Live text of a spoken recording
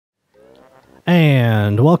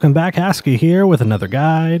And welcome back, Husky here with another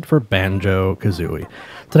guide for Banjo Kazooie.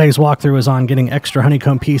 Today's walkthrough is on getting extra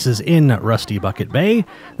honeycomb pieces in Rusty Bucket Bay.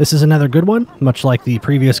 This is another good one, much like the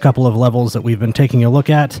previous couple of levels that we've been taking a look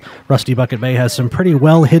at. Rusty Bucket Bay has some pretty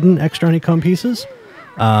well hidden extra honeycomb pieces.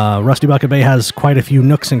 Rusty Bucket Bay has quite a few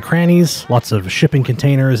nooks and crannies, lots of shipping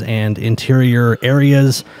containers and interior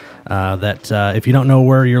areas that if you don't know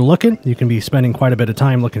where you're looking, you can be spending quite a bit of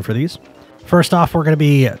time looking for these. First off, we're going to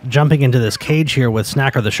be jumping into this cage here with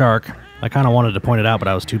Snacker the Shark. I kind of wanted to point it out, but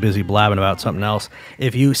I was too busy blabbing about something else.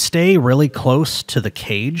 If you stay really close to the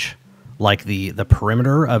cage, like the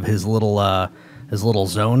perimeter of his little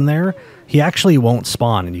zone there, he actually won't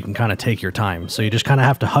spawn, and you can kind of take your time. So you just kind of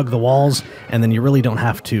have to hug the walls, and then you really don't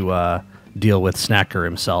have to deal with Snacker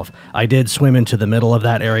himself. I did swim into the middle of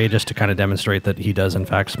that area just to kind of demonstrate that he does in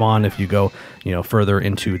fact spawn if you go, further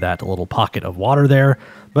into that little pocket of water there.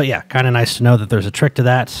 But yeah, kind of nice to know that there's a trick to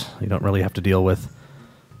that. You don't really have to deal with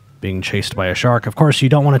being chased by a shark. Of course, you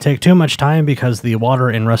don't want to take too much time because the water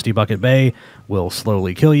in Rusty Bucket Bay will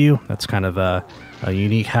slowly kill you. That's kind of a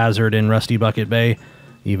unique hazard in Rusty Bucket Bay.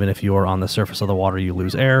 Even if you're on the surface of the water, you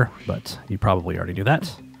lose air, but you probably already knew that.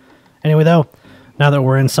 Anyway, though, now that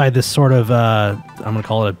we're inside this sort of, I'm going to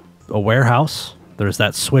call it a warehouse, there's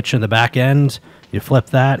that switch in the back end. You flip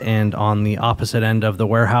that, and on the opposite end of the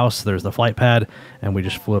warehouse, there's the flight pad, and we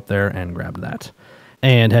just flew up there and grabbed that.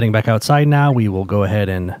 And heading back outside now, we will go ahead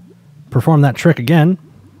and perform that trick again,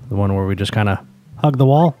 the one where we just kind of hug the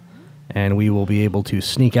wall, and we will be able to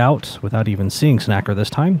sneak out without even seeing Snacker this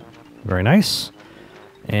time. Very nice.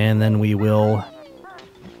 And then we will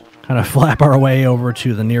kind of flap our way over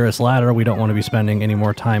to the nearest ladder. We don't want to be spending any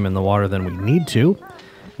more time in the water than we need to.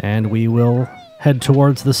 And we will head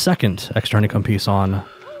towards the second extra honeycomb piece on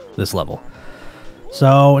this level.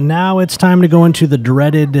 So now it's time to go into the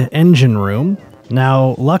dreaded engine room.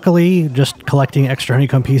 Now, luckily, just collecting extra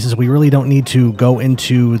honeycomb pieces, we really don't need to go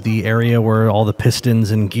into the area where all the pistons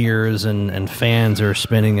and gears and fans are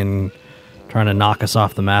spinning and trying to knock us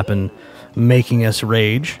off the map and making us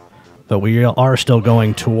rage. But we are still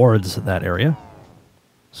going towards that area.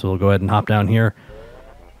 So we'll go ahead and hop down here.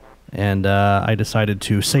 And I decided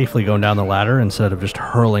to safely go down the ladder instead of just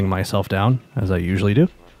hurling myself down, as I usually do.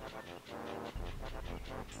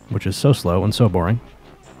 Which is so slow and so boring.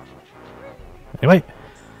 Anyway,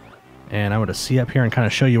 and I'm going to see up here and kind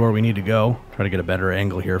of show you where we need to go. Try to get a better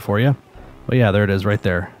angle here for you. But yeah, there it is right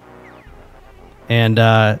there. And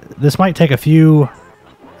this might take a few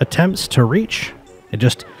attempts to reach.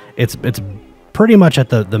 It's pretty much at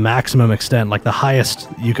the maximum extent, like the highest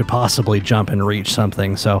you could possibly jump and reach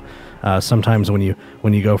something. So sometimes when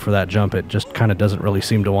you go for that jump, it just kind of doesn't really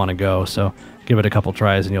seem to want to go. So give it a couple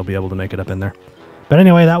tries and you'll be able to make it up in there. But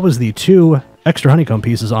anyway, that was the 2 extra honeycomb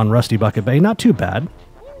pieces on Rusty Bucket Bay. Not too bad,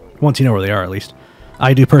 once you know where they are at least.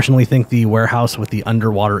 I do personally think the warehouse with the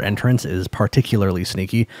underwater entrance is particularly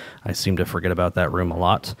sneaky. I seem to forget about that room a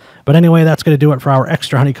lot. But anyway, that's going to do it for our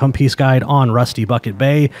extra honeycomb piece guide on Rusty Bucket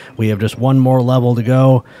Bay. We have just one more level to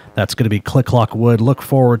go. That's going to be Click Clock Wood. Look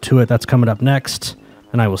forward to it. That's coming up next,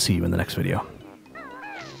 and I will see you in the next video.